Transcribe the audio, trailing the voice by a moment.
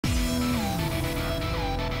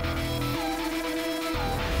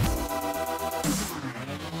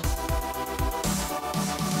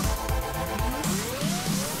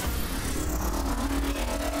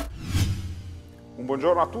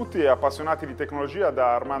Buongiorno a tutti e appassionati di tecnologia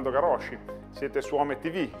da Armando Garosci. Siete su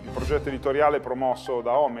OMET-TV, il progetto editoriale promosso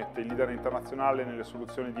da OMET, il leader internazionale nelle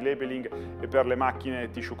soluzioni di labeling e per le macchine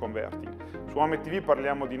tissue converting. Su OMET-TV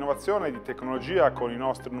parliamo di innovazione e di tecnologia con i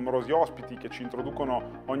nostri numerosi ospiti che ci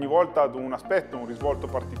introducono ogni volta ad un aspetto, un risvolto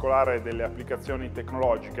particolare delle applicazioni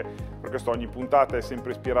tecnologiche. Per questo ogni puntata è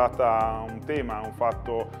sempre ispirata a un tema, a un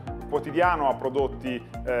fatto quotidiano, a prodotti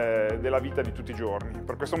della vita di tutti i giorni.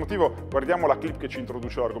 Per questo motivo guardiamo la clip che ci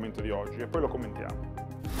introduce l'argomento di oggi e poi lo commentiamo.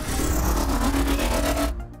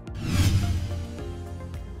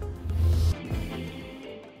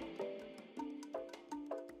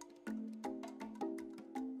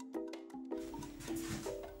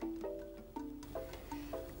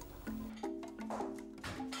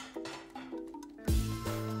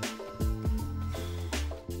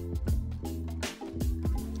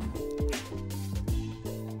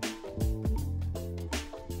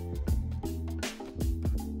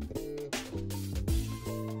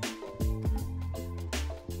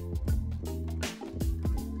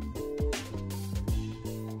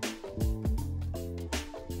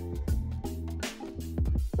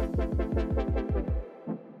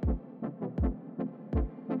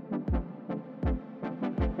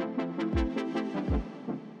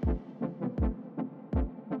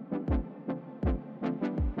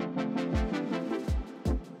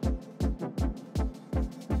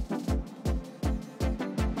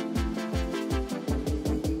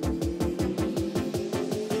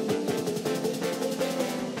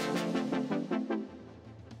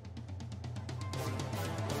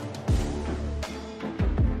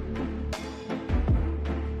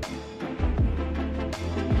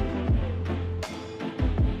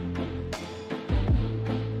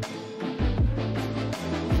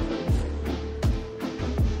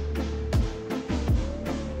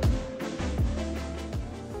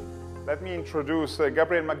 Let me introduce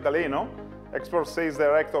Gabriel Magdaleno, Export Sales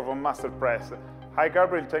Director of Masterpress. Hi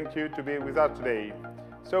Gabriel, thank you to be with us today.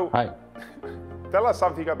 So, hi. Tell us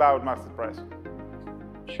something about Masterpress.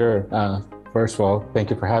 Sure. First of all, thank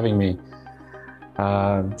you for having me.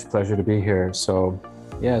 It's a pleasure to be here. So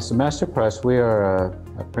Masterpress, we are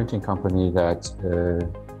a printing company that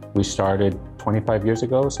we started 25 years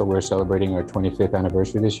ago, so we're celebrating our 25th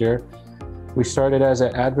anniversary this year. We started as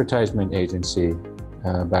an advertisement agency.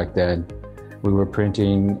 Back then, we were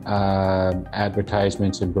printing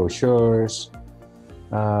advertisements and brochures,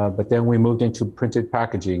 but then we moved into printed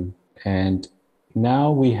packaging, and now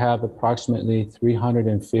we have approximately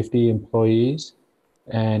 350 employees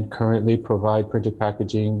and currently provide printed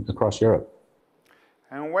packaging across Europe.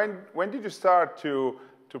 And when did you start to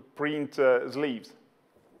print sleeves?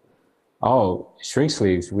 Oh, shrink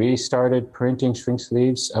sleeves. We started printing shrink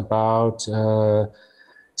sleeves about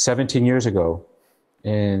 17 years ago.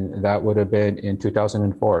 And that would have been in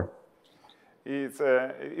 2004.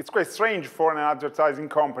 It's quite strange for an advertising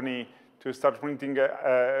company to start printing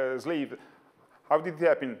a sleeve. How did it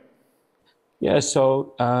happen? Yeah,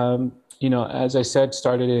 so as I said,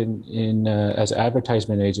 started in as an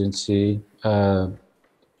advertisement agency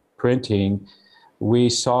printing. We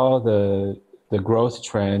saw the growth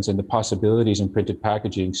trends and the possibilities in printed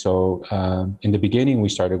packaging. So in the beginning, we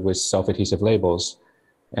started with self-adhesive labels.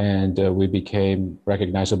 And we became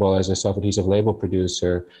recognizable as a self-adhesive label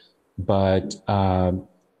producer. But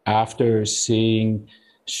after seeing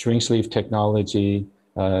shrink sleeve technology,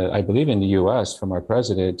 I believe in the US from our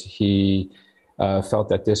president, he felt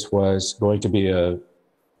that this was going to be a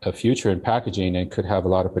future in packaging and could have a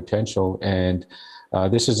lot of potential. And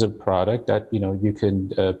this is a product that you can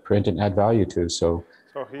print and add value to. So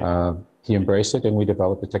he embraced it and we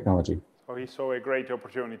developed the technology. So he saw a great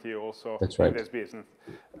opportunity also in this business.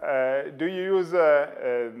 Do you use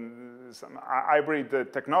some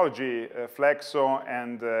hybrid technology, Flexo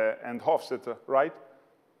and offset, right?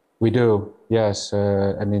 We do, yes.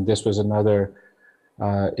 I mean, this was another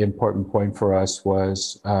important point for us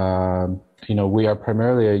was, we are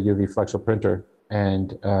primarily a UV flexo printer,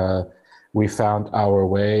 and we found our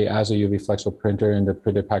way as a UV flexo printer in the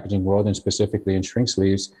printed packaging world, and specifically in shrink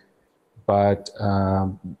sleeves. But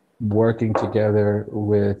working together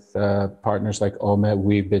with partners like OMET,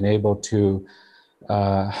 we've been able to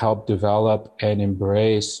help develop and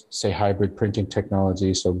embrace, say, hybrid printing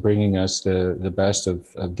technology, so bringing us the best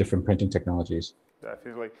of different printing technologies.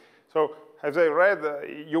 Definitely. So, as I read,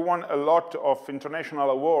 you won a lot of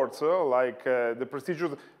international awards, like the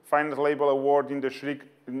prestigious Finest Label Award in the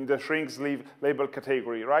shrink sleeve label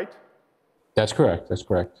category, right? That's correct. That's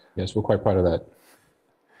correct. Yes, we're quite proud of that.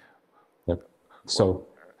 Yep. So.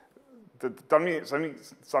 Tell me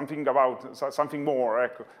something more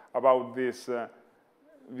about this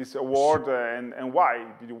this award, and why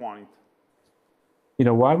did you want it? You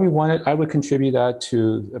know, why we want it, I would contribute that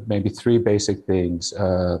to maybe three basic things.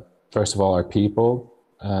 First of all, our people.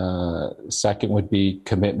 Second would be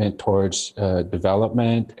commitment towards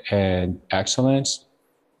development and excellence.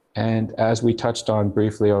 And as we touched on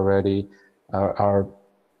briefly already, our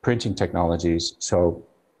printing technologies. So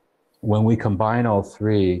when we combine all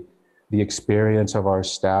three, the experience of our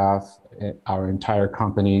staff, our entire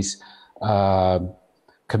company's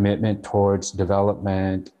commitment towards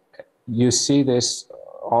development, you see this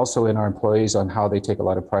also in our employees on how they take a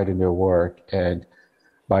lot of pride in their work. And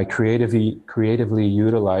by creatively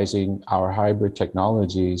utilizing our hybrid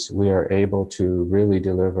technologies, we are able to really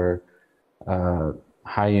deliver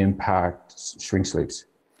high impact shrink sleeves.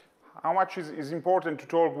 How much is important to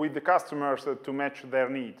talk with the customers to match their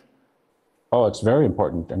need? Oh, it's very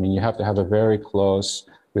important. I mean, you have to have a very close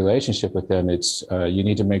relationship with them. It's you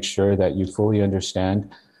need to make sure that you fully understand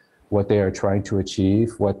what they are trying to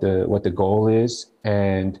achieve, what the goal is,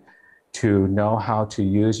 and to know how to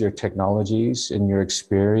use your technologies and your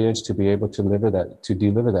experience to be able to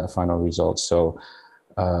deliver that final result. So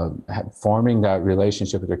forming that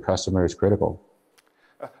relationship with your customer is critical.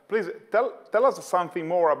 Please tell us something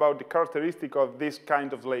more about the characteristic of this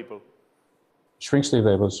kind of label. Shrink sleeve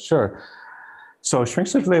labels, sure. So shrink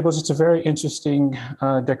sleeve labels, it's a very interesting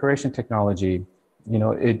decoration technology. You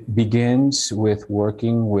know, it begins with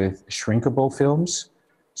working with shrinkable films.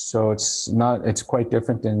 So it's quite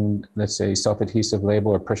different than, let's say, self-adhesive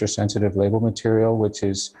label or pressure-sensitive label material, which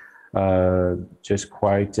is just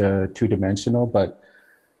quite two-dimensional. But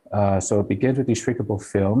so it begins with these shrinkable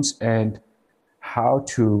films, and how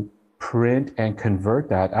to print and convert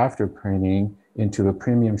that after printing into a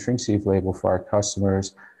premium shrink sleeve label for our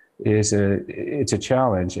customers it's a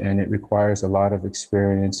challenge, and it requires a lot of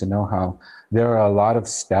experience and know-how. There are a lot of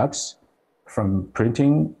steps from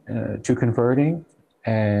printing to converting,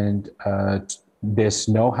 and this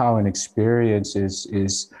know-how and experience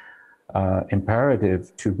is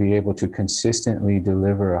imperative to be able to consistently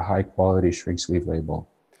deliver a high-quality shrink sleeve label.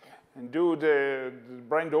 And do the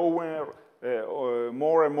brand owner are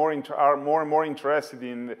more and more interested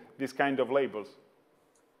in this kind of labels?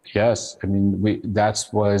 Yes, I mean, that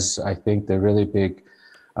was, I think, the really big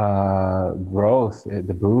growth,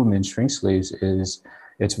 the boom in shrink sleeves is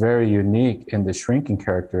it's very unique in the shrinking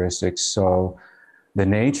characteristics. So the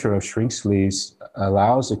nature of shrink sleeves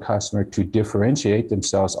allows the customer to differentiate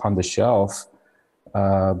themselves on the shelf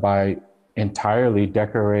by entirely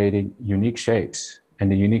decorating unique shapes.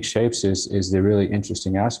 And the unique shapes is the really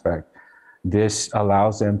interesting aspect. This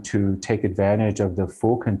allows them to take advantage of the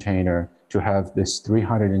full container to have this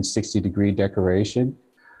 360-degree decoration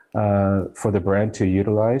for the brand to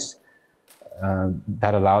utilize.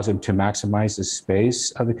 That allows them to maximize the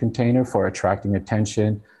space of the container for attracting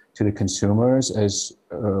attention to the consumers, as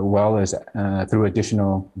well as through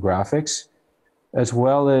additional graphics, as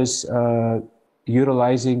well as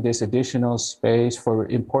utilizing this additional space for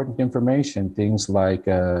important information, things like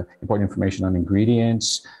important information on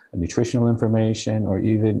ingredients, nutritional information, or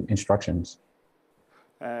even instructions.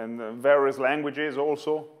 And various languages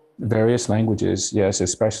also? Various languages, yes,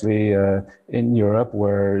 especially in Europe,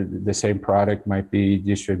 where the same product might be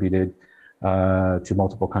distributed to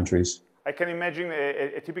multiple countries. I can imagine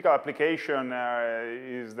a typical application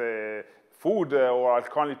is the food or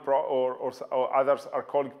alcoholic or other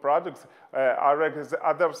alcoholic products. Are there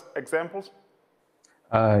other examples?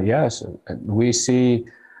 Yes, we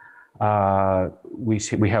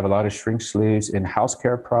have a lot of shrink sleeves in house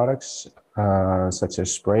care products, such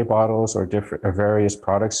as spray bottles or various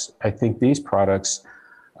products. I think these products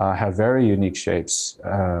have very unique shapes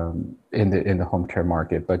in the home care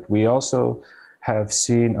market. But we also have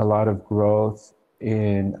seen a lot of growth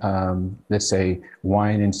in, let's say,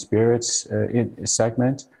 wine and spirits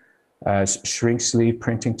segment, as shrink sleeve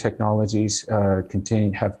printing technologies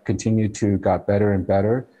have continued to got better and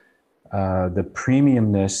better. The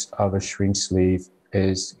premiumness of a shrink sleeve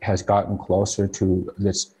has gotten closer to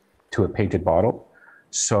a painted bottle.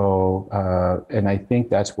 So, and I think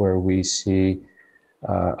that's where we see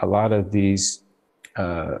a lot of these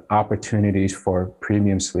opportunities for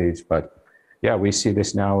premium sleeves. But yeah, we see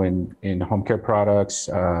this now in home care products,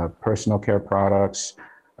 personal care products,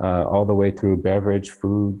 all the way through beverage,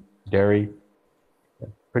 food, dairy,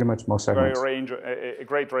 pretty much most segments. A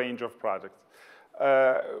great range of products.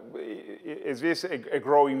 Is this a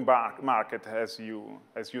growing market, as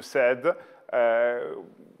you said?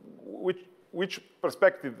 Which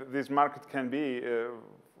perspective this market can be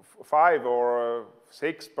 5 or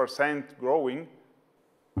 6% growing?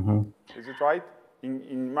 Mm-hmm. Is it right?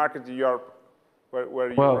 In market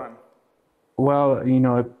where you run? Well,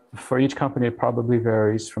 for each company, it probably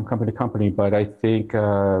varies from company to company, but I think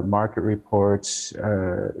market reports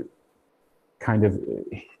kind of,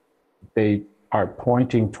 they are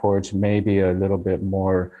pointing towards maybe a little bit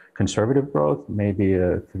more conservative growth, maybe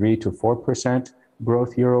a 3 to 4%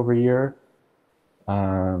 growth year over year.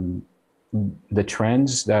 The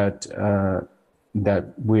trends that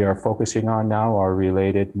we are focusing on now are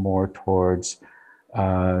related more towards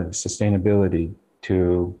sustainability,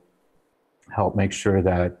 to help make sure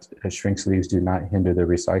that shrink sleeves do not hinder the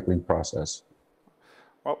recycling process.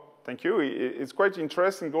 Well, thank you. It's quite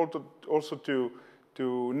interesting also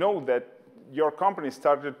to know that your company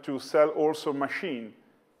started to sell also machine.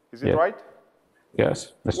 Is it right?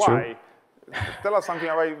 Yes, that's Why? true. Tell us something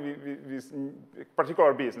about this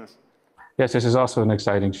particular business. Yes, this is also an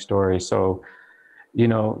exciting story. So,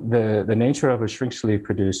 the nature of a shrink sleeve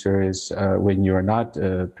producer is when you are not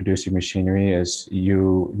producing machinery, is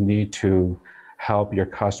you need to help your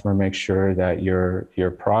customer make sure that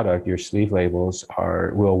your product, your sleeve labels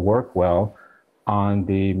will work well on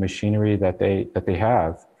the machinery that they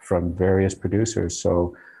have from various producers.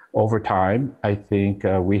 So over time, I think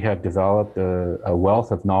we have developed a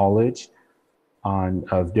wealth of knowledge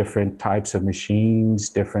of different types of machines,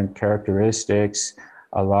 different characteristics,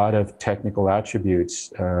 a lot of technical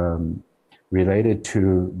attributes related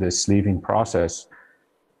to the sleeving process.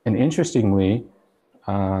 And interestingly,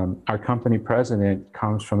 our company president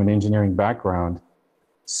comes from an engineering background,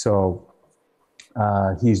 so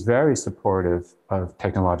he's very supportive of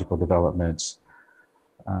technological developments.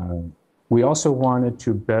 We also wanted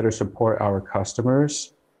to better support our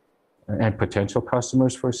customers and potential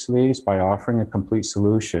customers for sleeves by offering a complete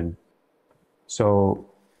solution. So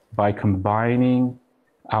by combining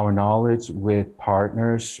our knowledge with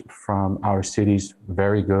partners from our city's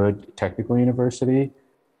very good technical university,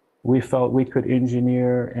 we felt we could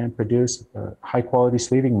engineer and produce a high-quality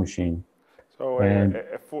sleeving machine. So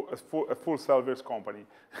a full service company.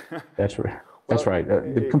 That's right. That's right.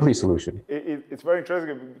 The complete solution. It's very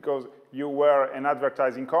interesting because you were an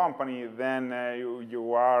advertising company, then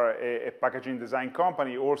you are a packaging design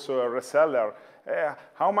company, also a reseller.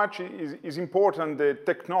 How much is important the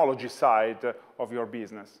technology side of your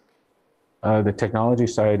business? The technology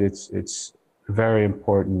side, it's very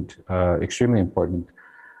important, extremely important.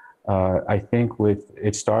 I think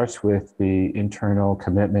it starts with the internal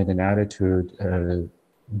commitment and attitude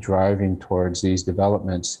driving towards these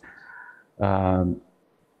developments.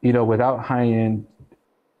 Without high-end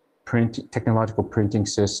technological printing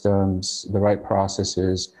systems, the right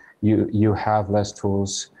processes, you have less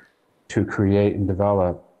tools to create and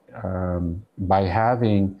develop. By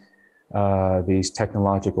having these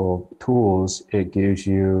technological tools, it gives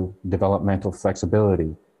you developmental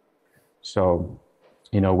flexibility. So,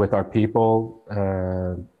 with our people,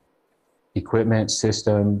 equipment,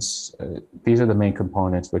 systems, these are the main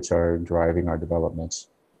components which are driving our developments.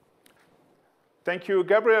 Thank you,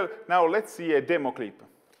 Gabriel. Now let's see a demo clip.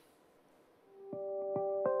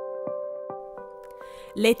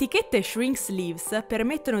 Le etichette shrink sleeves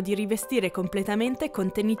permettono di rivestire completamente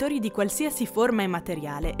contenitori di qualsiasi forma e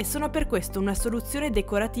materiale e sono per questo una soluzione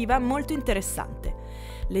decorativa molto interessante.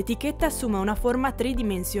 L'etichetta assume una forma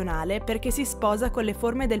tridimensionale perché si sposa con le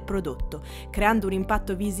forme del prodotto, creando un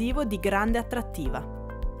impatto visivo di grande attrattiva.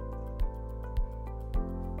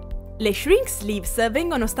 Le shrink sleeves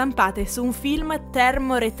vengono stampate su un film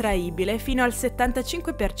termoretraibile fino al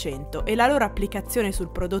 75% e la loro applicazione sul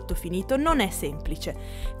prodotto finito non è semplice.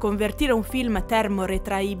 Convertire un film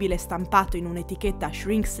termoretraibile stampato in un'etichetta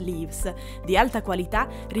shrink sleeves di alta qualità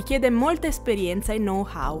richiede molta esperienza e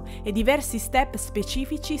know-how e diversi step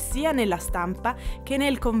specifici sia nella stampa che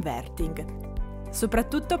nel converting,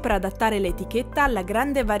 soprattutto per adattare l'etichetta alla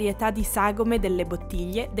grande varietà di sagome delle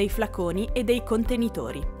bottiglie, dei flaconi e dei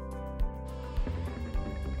contenitori.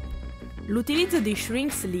 L'utilizzo di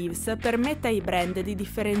shrink sleeves permette ai brand di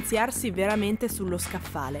differenziarsi veramente sullo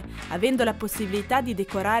scaffale, avendo la possibilità di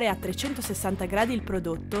decorare a 360 gradi il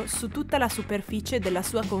prodotto su tutta la superficie della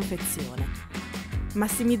sua confezione.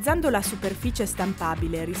 Massimizzando la superficie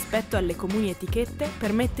stampabile rispetto alle comuni etichette,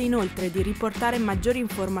 permette inoltre di riportare maggiori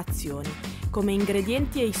informazioni, come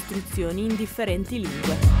ingredienti e istruzioni in differenti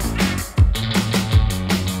lingue.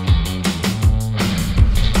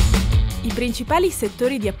 I principali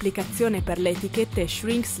settori di applicazione per le etichette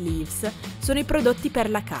shrink sleeves sono i prodotti per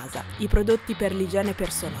la casa, i prodotti per l'igiene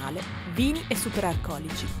personale, vini e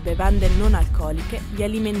superalcolici, bevande non alcoliche, gli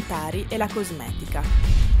alimentari e la cosmetica.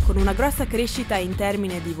 Con una grossa crescita in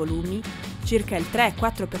termini di volumi, circa il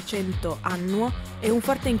 3-4% annuo, e un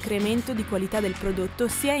forte incremento di qualità del prodotto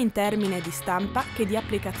sia in termini di stampa che di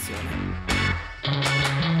applicazione.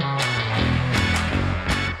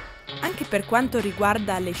 Per quanto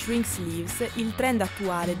riguarda le shrink sleeves, il trend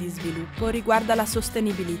attuale di sviluppo riguarda la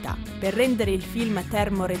sostenibilità, per rendere il film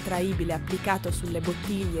termoretraibile applicato sulle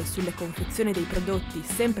bottiglie e sulle confezioni dei prodotti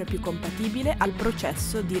sempre più compatibile al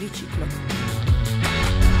processo di riciclo.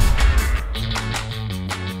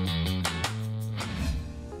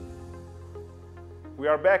 We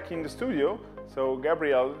are back in the studio. So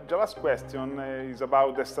Gabriel, the last question is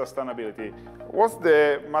about the sustainability. What's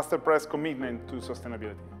the Masterpress commitment to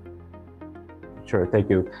sustainability? Sure, thank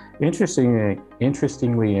you.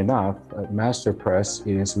 Interestingly enough, Masterpress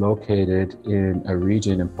is located in a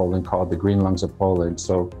region in Poland called the Green Lungs of Poland.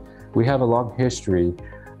 So we have a long history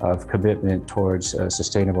of commitment towards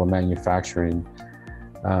sustainable manufacturing.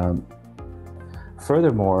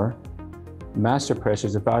 Furthermore, Masterpress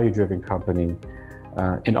is a value-driven company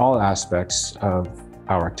in all aspects of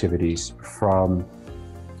our activities, from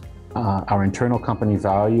our internal company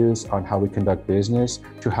values on how we conduct business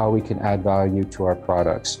to how we can add value to our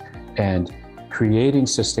products. And creating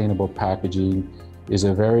sustainable packaging is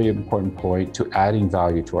a very important point to adding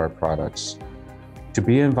value to our products. To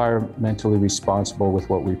be environmentally responsible with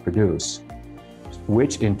what we produce,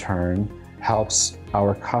 which in turn helps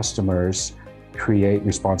our customers create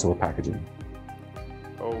responsible packaging.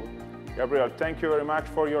 So, Gabriel, thank you very much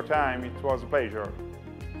for your time. It was a pleasure.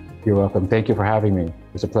 You're welcome. Thank you for having me.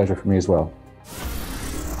 It's a pleasure for me as well.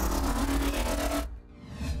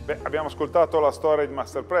 Abbiamo ascoltato la storia di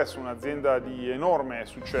Masterpress, un'azienda di enorme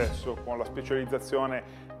successo con la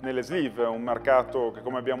specializzazione nelle sleeve, un mercato che,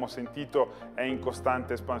 come abbiamo sentito, è in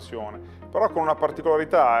costante espansione. Però con una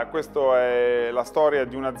particolarità: questa è la storia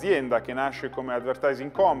di un'azienda che nasce come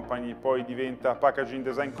advertising company, poi diventa packaging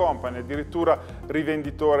design company, addirittura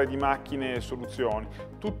rivenditore di macchine e soluzioni.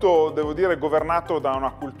 Tutto, devo dire, governato da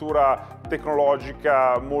una cultura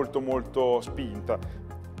tecnologica molto spinta.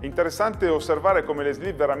 È interessante osservare come le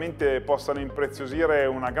sleeve veramente possano impreziosire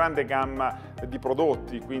una grande gamma di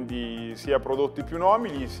prodotti, quindi sia prodotti più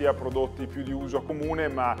nobili sia prodotti più di uso comune,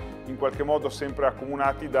 ma in qualche modo sempre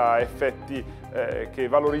accomunati da effetti che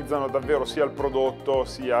valorizzano davvero sia il prodotto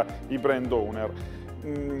sia i brand owner.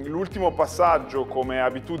 L'ultimo passaggio, come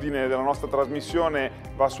abitudine della nostra trasmissione,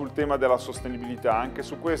 va sul tema della sostenibilità. Anche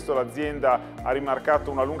su questo l'azienda ha rimarcato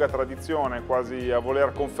una lunga tradizione, quasi a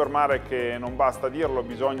voler confermare che non basta dirlo,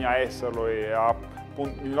 bisogna esserlo, e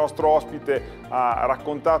il nostro ospite ha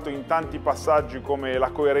raccontato in tanti passaggi come la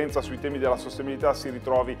coerenza sui temi della sostenibilità si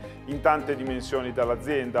ritrovi in tante dimensioni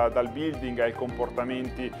dell'azienda, dal building ai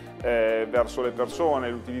comportamenti verso le persone,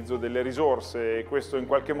 l'utilizzo delle risorse, e questo in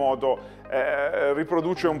qualche modo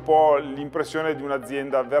riproduce un po' l'impressione di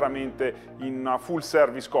un'azienda veramente in una full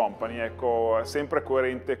service company, ecco, sempre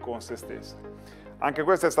coerente con se stessa. Anche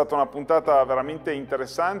questa è stata una puntata veramente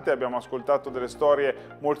interessante, abbiamo ascoltato delle storie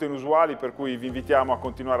molto inusuali, per cui vi invitiamo a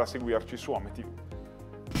continuare a seguirci su OMET-TV.